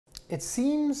It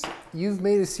seems you've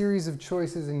made a series of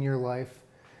choices in your life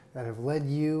that have led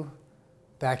you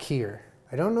back here.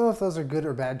 I don't know if those are good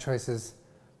or bad choices,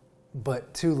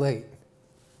 but too late.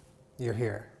 You're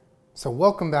here. So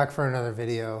welcome back for another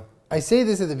video. I say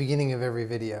this at the beginning of every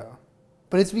video,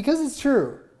 but it's because it's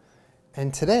true.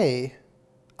 And today,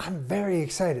 I'm very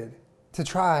excited to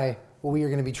try what we are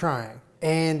going to be trying.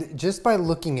 And just by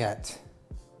looking at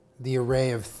the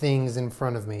array of things in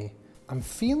front of me, I'm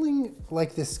feeling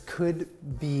like this could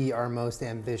be our most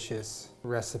ambitious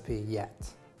recipe yet.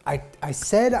 I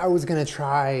said I was gonna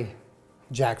try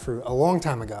jackfruit a long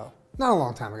time ago. Not a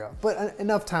long time ago, but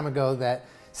enough time ago that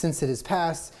since it has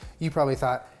passed, you probably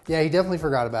thought, yeah, he definitely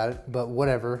forgot about it, but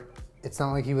whatever. It's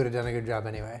not like he would have done a good job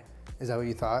anyway. Is that what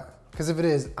you thought? Because if it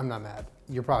is, I'm not mad.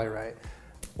 You're probably right.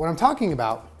 What I'm talking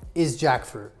about is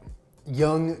jackfruit.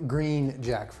 Young green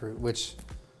jackfruit, which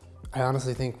I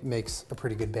honestly think makes a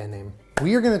pretty good band name.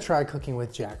 We are gonna try cooking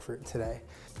with jackfruit today.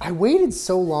 I waited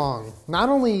so long, not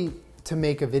only to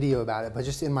make a video about it, but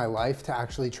just in my life to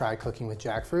actually try cooking with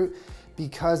jackfruit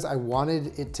because I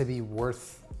wanted it to be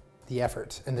worth the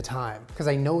effort and the time. Because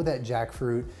I know that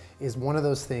jackfruit is one of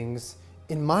those things,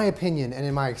 in my opinion and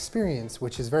in my experience,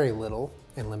 which is very little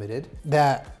and limited,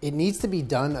 that it needs to be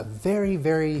done a very,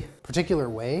 very particular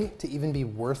way to even be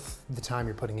worth the time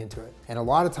you're putting into it. And a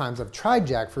lot of times I've tried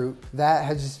jackfruit that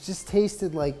has just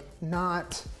tasted like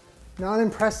not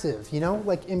impressive, you know?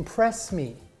 Like, impress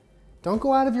me. Don't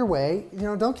go out of your way, you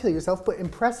know, don't kill yourself, but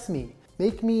impress me.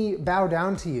 Make me bow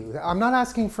down to you. I'm not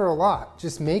asking for a lot.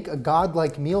 Just make a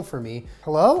godlike meal for me.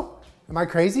 Hello? Am I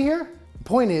crazy here? The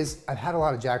point is, I've had a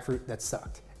lot of jackfruit that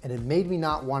sucked. And it made me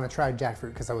not want to try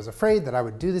jackfruit because I was afraid that I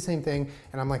would do the same thing.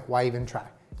 And I'm like, why even try?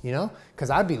 You know? Because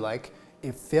I'd be like,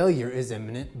 if failure is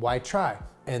imminent, why try?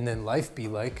 And then life be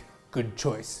like, good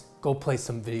choice. Go play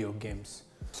some video games.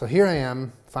 So here I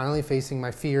am, finally facing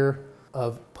my fear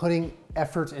of putting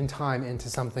effort and time into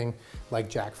something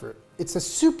like jackfruit. It's a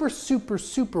super, super,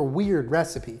 super weird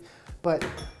recipe, but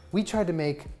we tried to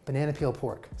make banana peel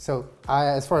pork. So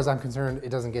as far as I'm concerned, it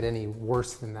doesn't get any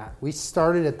worse than that. We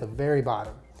started at the very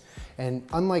bottom. And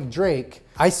unlike Drake,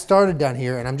 I started down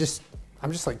here and I'm just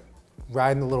like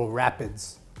riding the little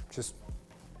rapids, just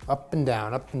up and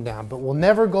down, but we'll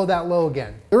never go that low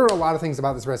again. There are a lot of things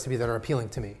about this recipe that are appealing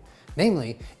to me.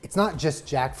 Namely, it's not just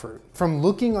jackfruit. From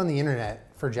looking on the internet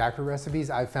for jackfruit recipes,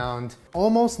 I found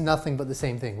almost nothing but the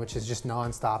same thing, which is just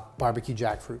nonstop barbecue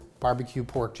jackfruit, barbecue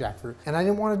pork jackfruit. And I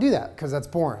didn't want to do that because that's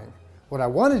boring. What I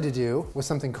wanted to do was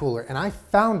something cooler, and I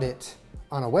found it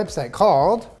on a website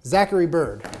called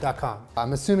ZacharyBird.com.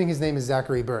 I'm assuming his name is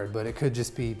Zachary Bird, but it could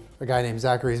just be a guy named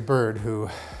Zachary's Bird who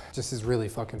just is really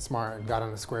fucking smart and got on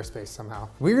a Squarespace somehow.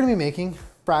 We're gonna be making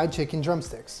fried chicken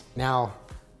drumsticks. Now,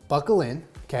 buckle in,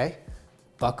 okay?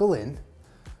 Buckle in.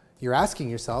 You're asking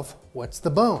yourself, what's the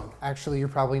bone? Actually, you're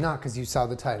probably not because you saw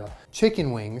the title.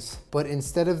 Chicken wings, but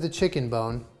instead of the chicken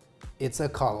bone, it's a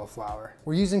cauliflower.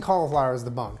 We're using cauliflower as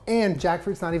the bone. And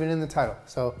jackfruit's not even in the title.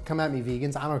 So come at me,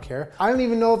 vegans, I don't care. I don't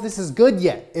even know if this is good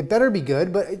yet. It better be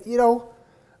good, but you know,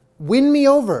 win me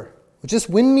over. Just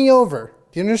win me over.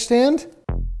 Do you understand?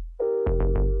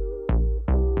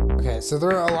 Okay, so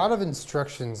there are a lot of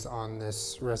instructions on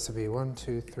this recipe. 1,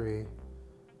 2, 3.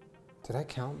 Did I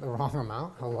count the wrong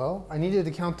amount? Hello? I needed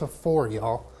to count to 4,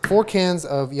 y'all. 4 cans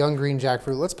of young green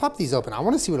jackfruit. Let's pop these open. I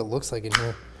want to see what it looks like in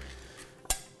here.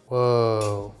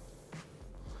 Whoa.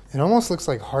 It almost looks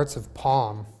like hearts of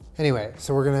palm. Anyway,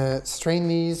 so we're gonna strain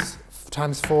these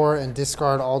times 4 and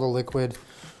discard all the liquid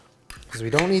because we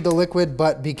don't need the liquid,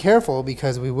 but be careful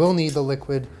because we will need the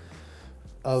liquid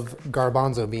of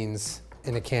garbanzo beans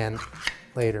in a can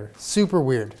later. Super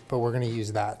weird, but we're gonna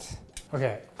use that.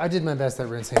 Okay, I did my best at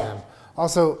rinsing them.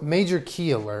 Also, major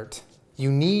key alert.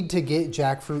 You need to get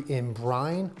jackfruit in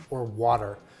brine or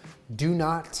water. Do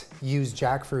not use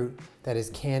jackfruit that is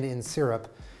canned in syrup.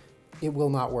 It will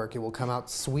not work. It will come out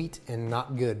sweet and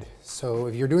not good. So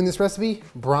if you're doing this recipe,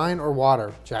 brine or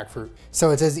water jackfruit.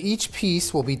 So it says each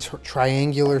piece will be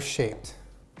triangular shaped.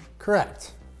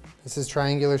 Correct. This is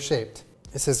triangular shaped.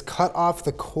 It says cut off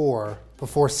the core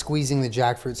before squeezing the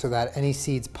jackfruit so that any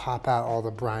seeds pop out, all the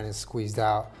brine is squeezed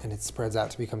out and it spreads out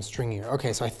to become stringier.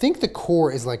 Okay, so I think the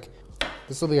core is like,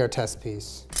 this will be our test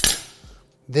piece.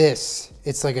 This,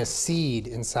 it's like a seed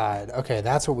inside. Okay,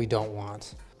 that's what we don't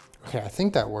want. Okay, I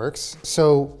think that works.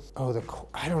 So,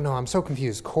 I don't know, I'm so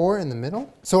confused. Core in the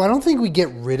middle? So I don't think we get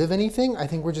rid of anything. I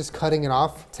think we're just cutting it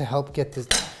off to help get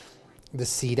the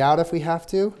seed out if we have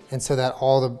to, and so that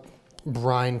all the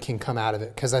brine can come out of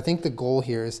it. Because I think the goal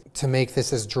here is to make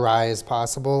this as dry as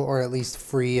possible, or at least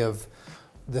free of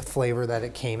the flavor that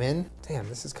it came in. Damn,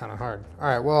 this is kind of hard. All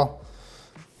right, well,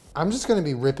 I'm just gonna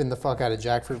be ripping the fuck out of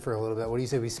jackfruit for a little bit. What do you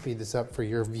say we speed this up for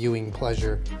your viewing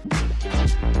pleasure?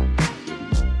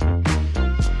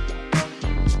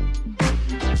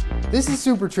 This is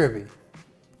super trippy.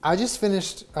 I just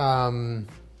finished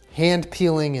hand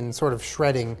peeling and sort of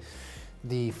shredding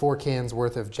the 4 cans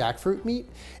worth of jackfruit meat.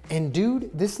 And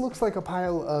dude, this looks like a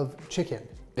pile of chicken.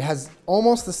 It has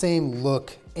almost the same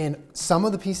look and some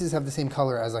of the pieces have the same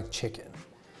color as like chicken.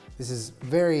 This is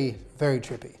very, very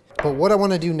trippy. But what I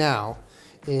wanna do now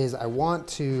is I want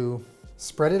to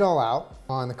spread it all out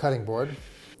on the cutting board.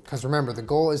 Because remember, the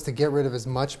goal is to get rid of as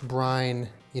much brine,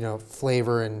 you know,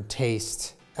 flavor and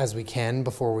taste as we can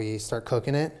before we start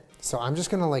cooking it. So I'm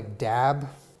just gonna like dab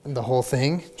the whole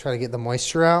thing, try to get the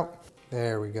moisture out.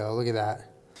 There we go, look at that.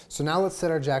 So now let's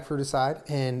set our jackfruit aside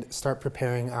and start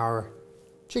preparing our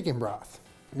chicken broth.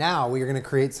 Now we are gonna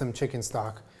create some chicken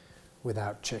stock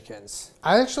without chickens.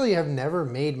 I actually have never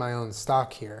made my own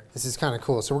stock here. This is kind of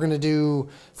cool. So we're gonna do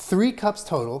 3 cups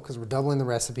total because we're doubling the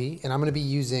recipe, and I'm gonna be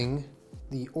using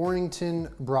the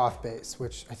Orrington broth base,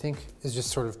 which I think is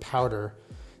just sort of powder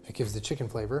that gives the chicken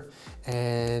flavor.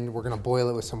 And we're gonna boil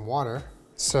it with some water.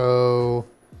 So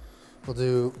we'll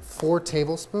do 4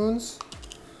 tablespoons.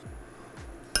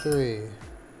 3,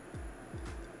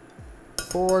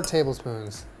 4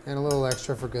 tablespoons, and a little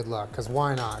extra for good luck, because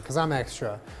why not? Because I'm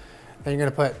extra. Then you're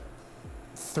gonna put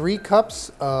 3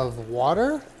 cups of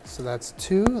water. So that's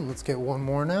 2, and let's get 1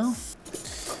 more now.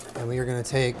 And we are gonna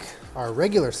take our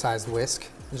regular sized whisk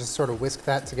and just sort of whisk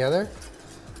that together.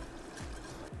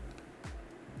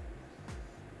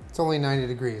 It's only 90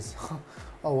 degrees.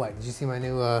 Oh wait, did you see my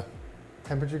new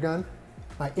temperature gun?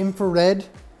 My infrared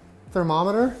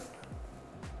thermometer?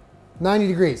 90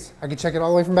 degrees. I can check it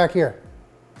all the way from back here.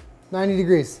 90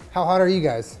 degrees. How hot are you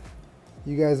guys?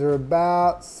 You guys are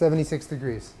about 76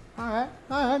 degrees. All right,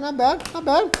 not bad, not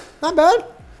bad, not bad.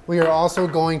 We are also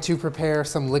going to prepare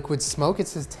some liquid smoke. It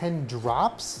says 10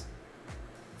 drops.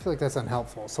 I feel like that's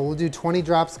unhelpful. So we'll do 20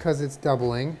 drops because it's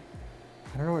doubling.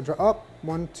 I don't know what drop, oh,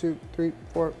 1, 2, 3,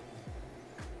 4.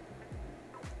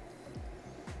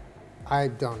 I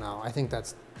don't know, I think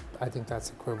that's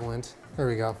equivalent. There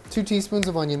we go. 2 teaspoons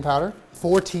of onion powder,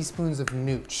 4 teaspoons of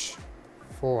nooch.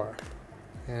 4.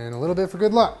 And a little bit for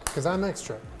good luck, because I'm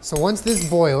extra. So once this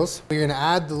boils, we're gonna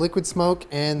add the liquid smoke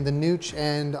and the nooch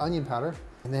and onion powder.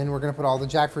 And then we're gonna put all the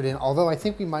jackfruit in, although I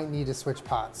think we might need to switch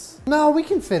pots. No, we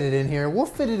can fit it in here. We'll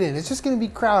fit it in. It's just gonna be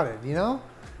crowded, you know?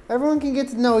 Everyone can get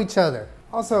to know each other.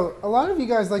 Also, a lot of you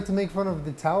guys like to make fun of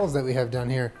the towels that we have done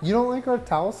here. You don't like our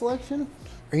towel selection?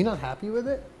 Are you not happy with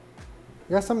it?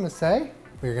 You got something to say?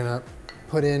 We're gonna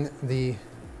put in the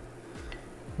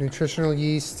nutritional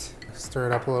yeast, stir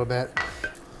it up a little bit.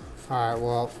 All right,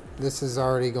 well, this is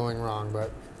already going wrong,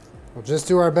 but we'll just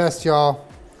do our best, y'all.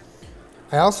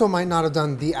 I also might not have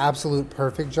done the absolute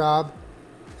perfect job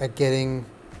at getting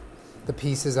the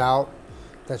pieces out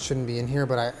that shouldn't be in here,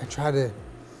 but I tried to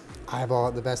eyeball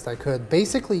it the best I could.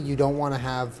 Basically, you don't want to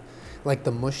have like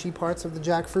the mushy parts of the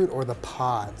jackfruit or the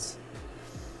pods.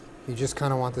 You just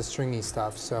kind of want the stringy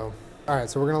stuff. So, all right,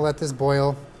 so we're gonna let this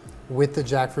boil with the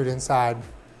jackfruit inside,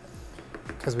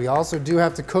 because we also do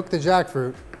have to cook the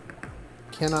jackfruit.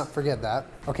 Cannot forget that.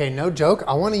 Okay, no joke,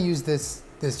 I want to use this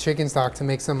chicken stock to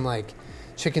make some like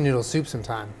chicken noodle soup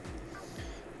sometime.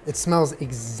 It smells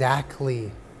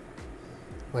exactly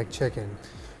like chicken.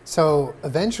 So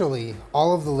eventually,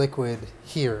 all of the liquid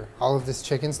here, all of this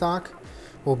chicken stock,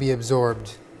 will be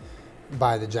absorbed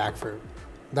by the jackfruit.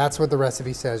 That's what the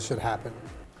recipe says should happen.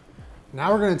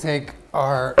 Now we're gonna take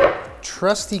our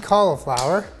trusty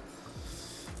cauliflower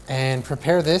and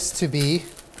prepare this to be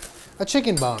a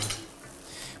chicken bone.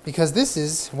 Because this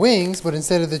is wings, but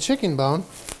instead of the chicken bone,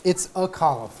 it's a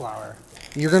cauliflower.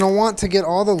 You're gonna want to get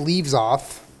all the leaves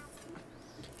off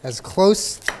as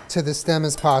close to the stem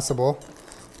as possible,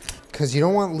 because you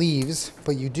don't want leaves,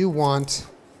 but you do want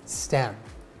stem.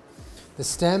 The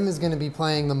stem is gonna be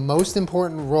playing the most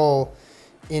important role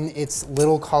in its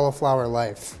little cauliflower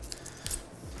life.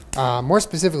 More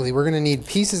specifically, we're gonna need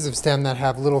pieces of stem that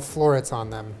have little florets on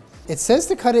them. It says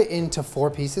to cut it into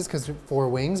 4 pieces because 4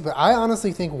 wings, but I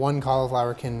honestly think 1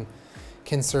 cauliflower can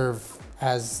serve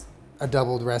as a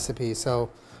doubled recipe. So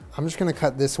I'm just gonna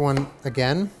cut this one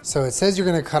again. So it says you're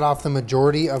gonna cut off the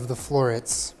majority of the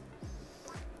florets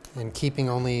and keeping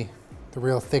only the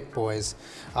real thick boys.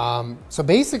 So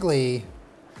basically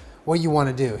what you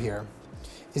wanna do here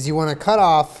is you wanna cut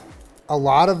off a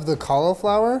lot of the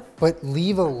cauliflower, but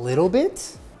leave a little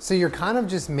bit. So you're kind of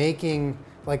just making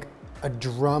like a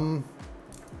drumstick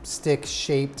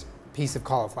shaped piece of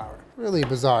cauliflower. Really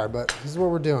bizarre, but this is what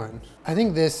we're doing. I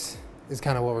think this is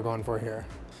kind of what we're going for here.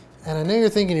 And I know you're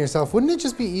thinking to yourself, wouldn't it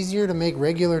just be easier to make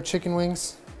regular chicken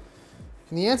wings?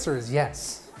 And the answer is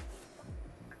yes.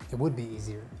 It would be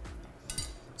easier.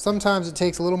 Sometimes it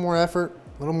takes a little more effort,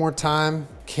 a little more time,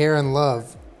 care, and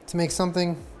love to make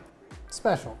something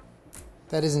special.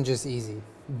 That isn't just easy,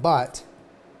 but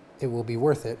it will be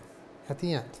worth it at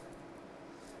the end.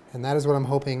 And that is what I'm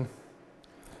hoping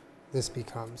this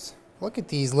becomes. Look at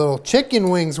these little chicken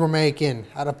wings we're making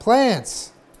out of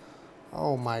plants.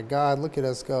 Oh my God, look at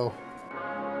us go.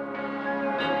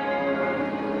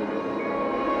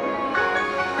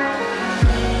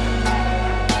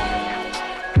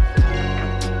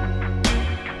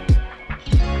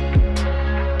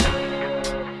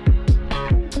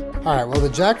 All right, well, the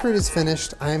jackfruit is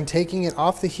finished. I am taking it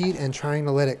off the heat and trying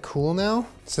to let it cool now.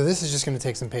 So this is just gonna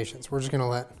take some patience. We're just gonna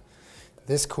let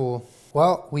this cool.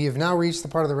 Well, we have now reached the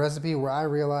part of the recipe where I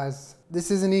realize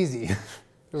this isn't easy.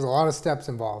 There's a lot of steps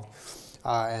involved.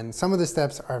 And some of the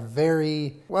steps are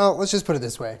very, well, let's just put it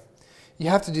this way. You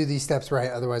have to do these steps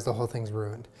right, otherwise the whole thing's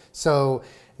ruined. So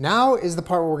now is the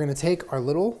part where we're gonna take our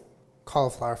little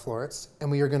cauliflower florets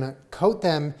and we are gonna coat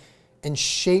them and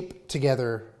shape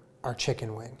together our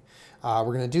chicken wing.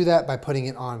 We're gonna do that by putting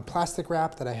it on plastic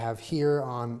wrap that I have here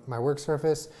on my work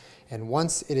surface. And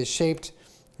once it is shaped,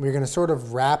 we're gonna sort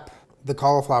of wrap the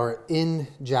cauliflower in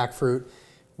jackfruit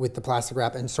with the plastic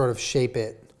wrap and sort of shape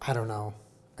it. I don't know.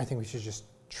 I think we should just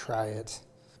try it.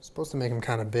 I'm supposed to make them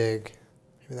kind of big.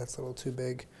 Maybe that's a little too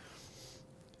big.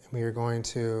 And we are going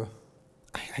to,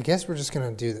 I guess we're just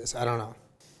gonna do this. I don't know.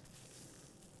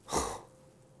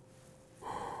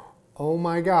 Oh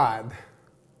my God.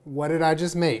 What did I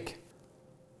just make?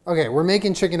 Okay, we're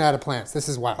making chicken out of plants. This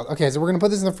is wild. Okay, so we're gonna put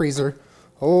this in the freezer.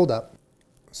 Hold up.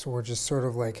 So we're just sort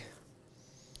of like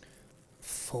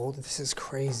fold. This is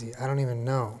crazy. I don't even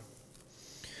know.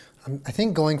 I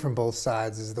think going from both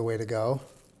sides is the way to go,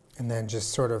 and then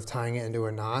just sort of tying it into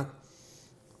a knot.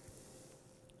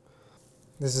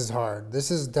 This is hard. This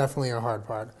is definitely a hard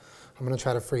part. I'm gonna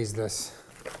try to freeze this.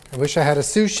 I wish I had a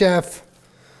sous chef.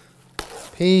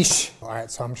 Peace. All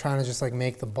right, so I'm trying to just like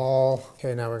make the ball.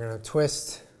 Okay, now we're gonna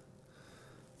twist.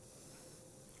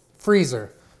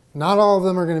 Freezer. Not all of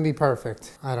them are gonna be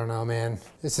perfect. I don't know, man.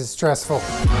 This is stressful.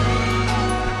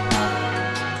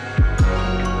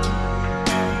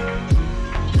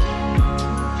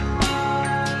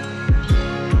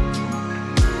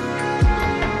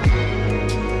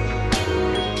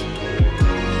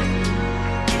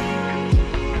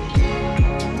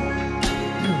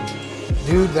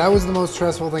 Dude, that was the most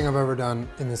stressful thing I've ever done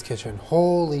in this kitchen.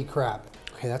 Holy crap.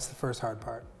 Okay, that's the first hard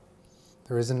part.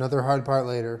 There is another hard part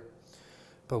later,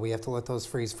 but we have to let those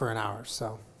freeze for an hour.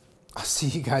 So I'll see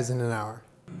you guys in an hour.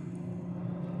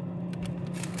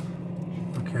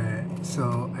 Okay,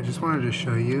 so I just wanted to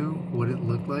show you what it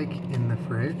looked like in the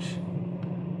fridge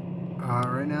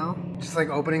right now. Just like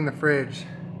opening the fridge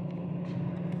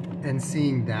and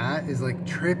seeing that is like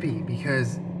trippy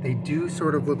because they do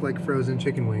sort of look like frozen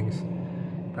chicken wings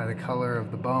by the color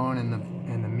of the bone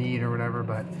and the meat or whatever,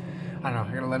 but I don't know,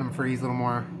 I gotta let them freeze a little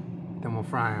more, then we'll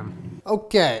fry them.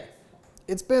 Okay,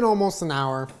 it's been almost an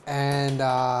hour and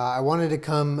I wanted to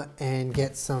come and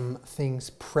get some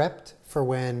things prepped for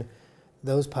when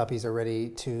those puppies are ready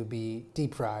to be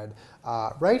deep fried.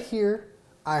 Right here,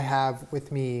 I have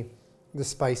with me the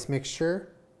spice mixture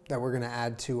that we're gonna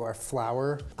add to our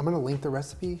flour. I'm gonna link the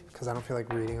recipe because I don't feel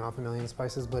like reading off a million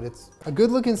spices, but it's a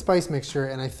good looking spice mixture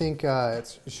and I think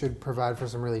it should provide for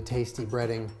some really tasty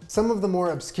breading. Some of the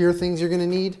more obscure things you're gonna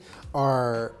need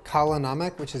are kala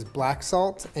namek, which is black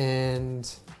salt,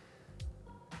 and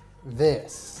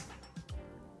this.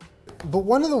 But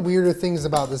one of the weirder things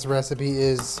about this recipe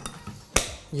is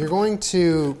you're going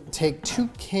to take 2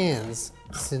 cans,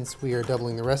 since we are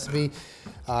doubling the recipe.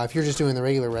 If you're just doing the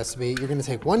regular recipe, you're gonna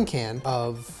take 1 can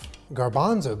of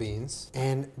garbanzo beans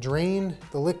and drain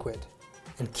the liquid.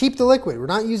 And keep the liquid. We're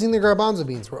not using the garbanzo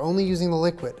beans, we're only using the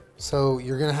liquid. So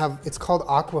you're gonna have, it's called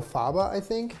aquafaba, I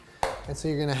think. And so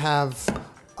you're gonna have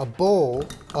a bowl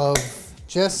of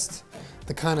just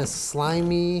the kind of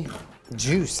slimy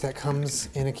juice that comes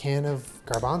in a can of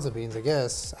garbanzo beans, I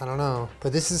guess. I don't know.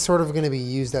 But this is sort of gonna be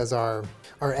used as our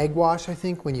egg wash, I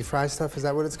think, when you fry stuff. Is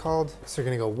that what it's called? So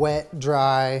you're gonna go wet,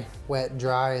 dry,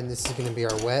 and this is gonna be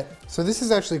our wet. So this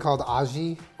is actually called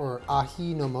aji or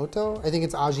ahi no moto. I think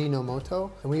it's aji no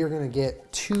moto. And we are gonna get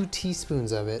 2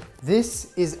 teaspoons of it.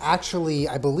 This is actually,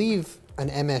 I believe, an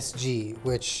MSG,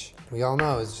 which we all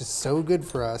know is just so good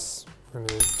for us. We're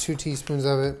gonna do 2 teaspoons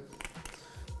of it.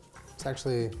 It's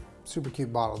actually a super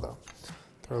cute bottle though.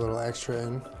 Throw a little extra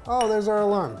in. Oh, there's our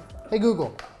alarm. Hey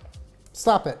Google,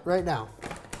 stop it right now.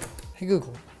 Hey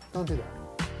Google, don't do that.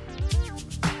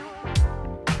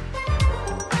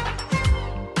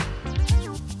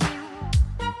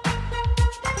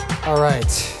 All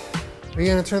right, we're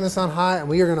gonna turn this on high and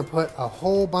we are gonna put a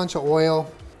whole bunch of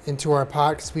oil into our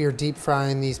pot because we are deep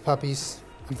frying these puppies.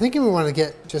 I'm thinking we wanna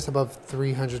get just above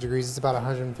 300 degrees. It's about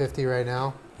 150 right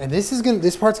now. And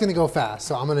this part's gonna go fast.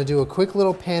 So I'm gonna do a quick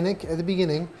little panic at the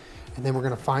beginning and then we're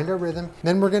gonna find our rhythm.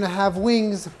 Then we're gonna have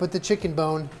wings, but the chicken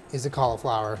bone is a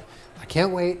cauliflower. I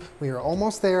can't wait, we are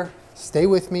almost there. Stay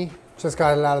with me. Just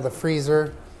got it out of the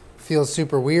freezer. Feels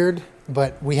super weird,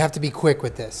 but we have to be quick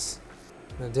with this.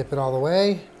 I'm gonna dip it all the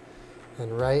way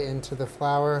and right into the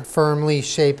flour. Firmly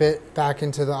shape it back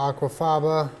into the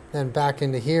aquafaba, then back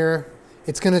into here.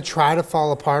 It's gonna try to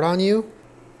fall apart on you.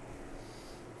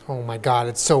 Oh my God,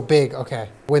 it's so big. Okay.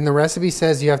 When the recipe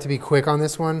says you have to be quick on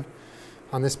this one,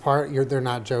 on this part, they're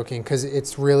not joking because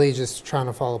it's really just trying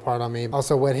to fall apart on me.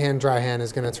 Also, wet hand, dry hand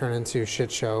is gonna turn into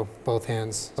shit show, both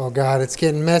hands. Oh God, it's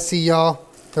getting messy, y'all.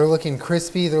 They're looking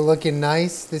crispy, they're looking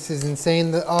nice. This is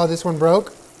insane. Oh, this one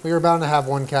broke. We were bound to have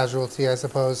one casualty, I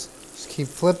suppose. Just keep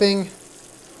flipping.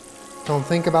 Don't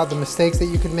think about the mistakes that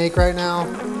you could make right now.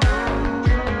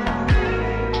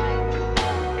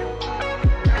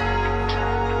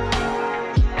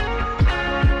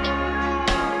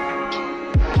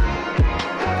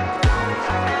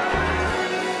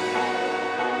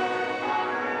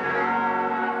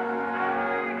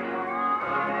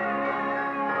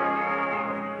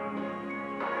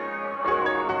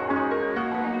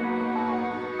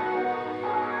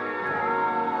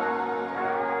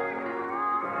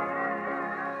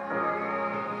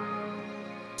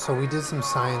 So we did some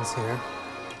science here.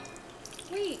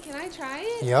 Wait, can I try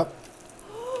it? Yep.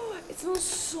 It smells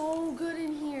so good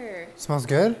in here. Smells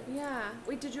good? Yeah.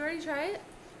 Wait, did you already try it?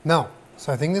 No.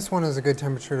 So I think this one is a good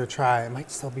temperature to try. It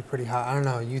might still be pretty hot. I don't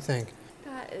know. You think?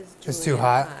 That is Julien It's too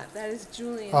hot? That is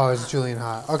Julien Oh, it's Julien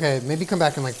hot. Okay, maybe come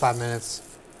back in like 5 minutes.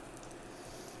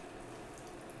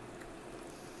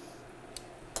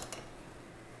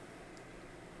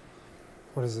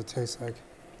 What does it taste like?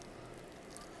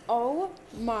 Oh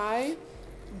my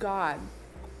God.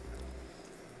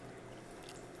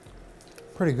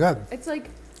 Pretty good. It's like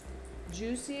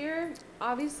juicier,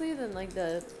 obviously, than like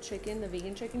the chicken, the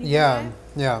vegan chicken you Yeah, can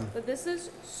yeah. buy. But this is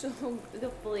so, the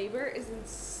flavor is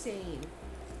insane.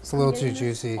 It's a little I'm too getting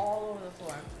this juicy. all over the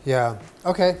floor. Yeah.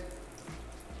 Okay.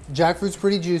 Jackfruit's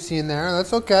pretty juicy in there.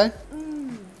 That's okay.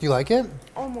 Do you like it?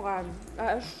 Oh my God,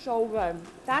 that is so good.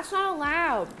 That's not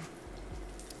allowed.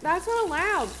 That's not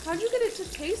allowed. How'd you get it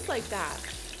to taste like that?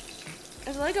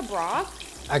 Is it like a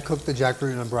broth? I cooked the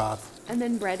jackfruit in a broth. And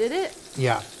then breaded it?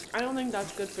 Yeah. I don't think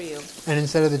that's good for you. And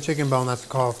instead of the chicken bone, that's the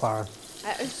cauliflower.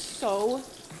 That is so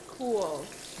cool.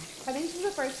 I think this is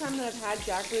the first time that I've had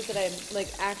jackfruit that I like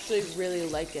actually really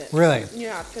like it. Really?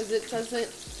 Yeah, because it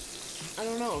doesn't, I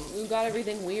don't know, we got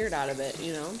everything weird out of it,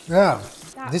 you know? Yeah.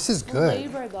 That This is good.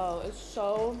 flavor though is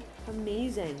so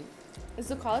amazing. Is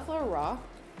the cauliflower raw?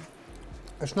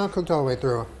 It's not cooked all the way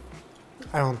through.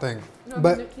 I don't think. No, I'm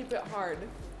But gonna keep it hard.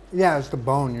 yeah, it's the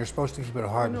bone. You're supposed to keep it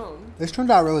hard. know. This turned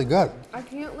out really good. I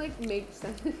can't like make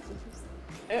sense.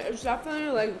 It's definitely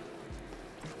like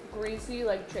greasy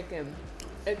like chicken.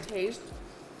 It tastes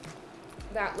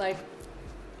that like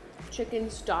chicken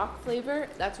stock flavor.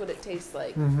 That's what it tastes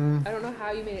like. I don't know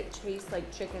how you made it taste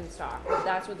like chicken stock, but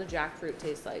that's what the jackfruit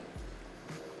tastes like.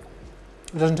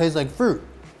 It doesn't taste like fruit.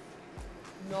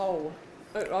 No,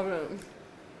 I don't.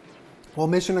 Well,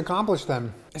 mission accomplished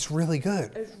then. It's really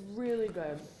good. It's really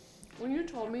good. When you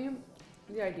told me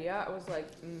the idea, I was like,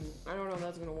 I don't know if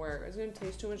that's gonna work. It's gonna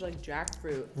taste too much like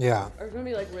jackfruit. Yeah. Or it's gonna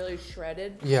be like really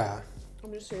shredded. Yeah.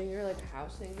 I'm just sitting here like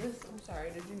housing this. I'm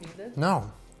sorry, did you need this?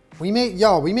 No. We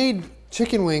made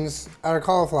chicken wings out of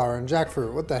cauliflower and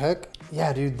jackfruit. What the heck?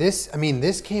 Yeah, dude, this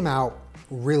came out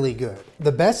really good.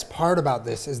 The best part about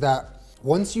this is that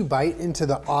once you bite into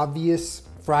the obvious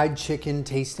fried chicken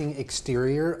tasting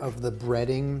exterior of the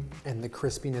breading and the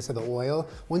crispiness of the oil,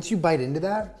 once you bite into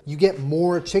that, you get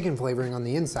more chicken flavoring on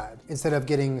the inside instead of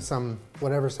getting some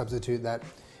whatever substitute that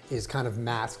is kind of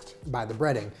masked by the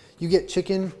breading. You get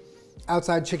chicken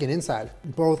outside, chicken inside,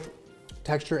 both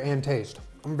texture and taste.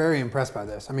 I'm very impressed by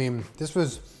this. I mean, this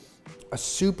was a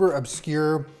super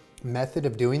obscure method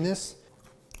of doing this.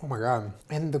 Oh my God.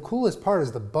 And the coolest part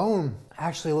is the bone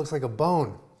actually looks like a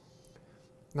bone.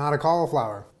 Not a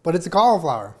cauliflower, but it's a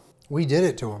cauliflower. We did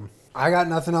it to him. I got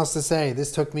nothing else to say.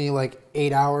 This took me like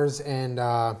 8 hours and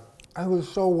it was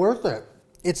so worth it.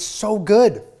 It's so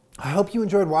good. I hope you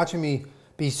enjoyed watching me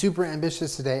be super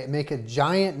ambitious today and make a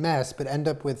giant mess, but end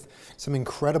up with some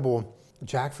incredible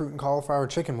jackfruit and cauliflower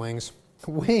chicken wings.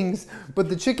 But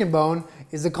the chicken bone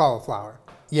is a cauliflower.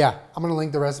 Yeah, I'm gonna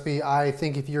link the recipe. I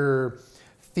think if you're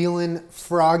feeling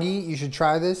froggy, you should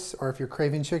try this, or if you're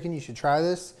craving chicken, you should try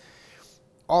this.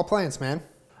 all plants, man.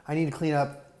 I need to clean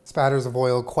up spatters of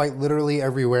oil quite literally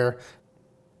everywhere.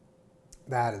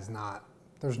 That is not,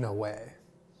 there's no way.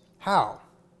 How?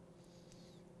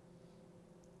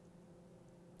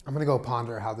 I'm gonna go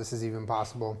ponder how this is even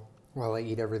possible while I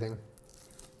eat everything.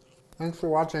 Thanks for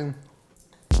watching.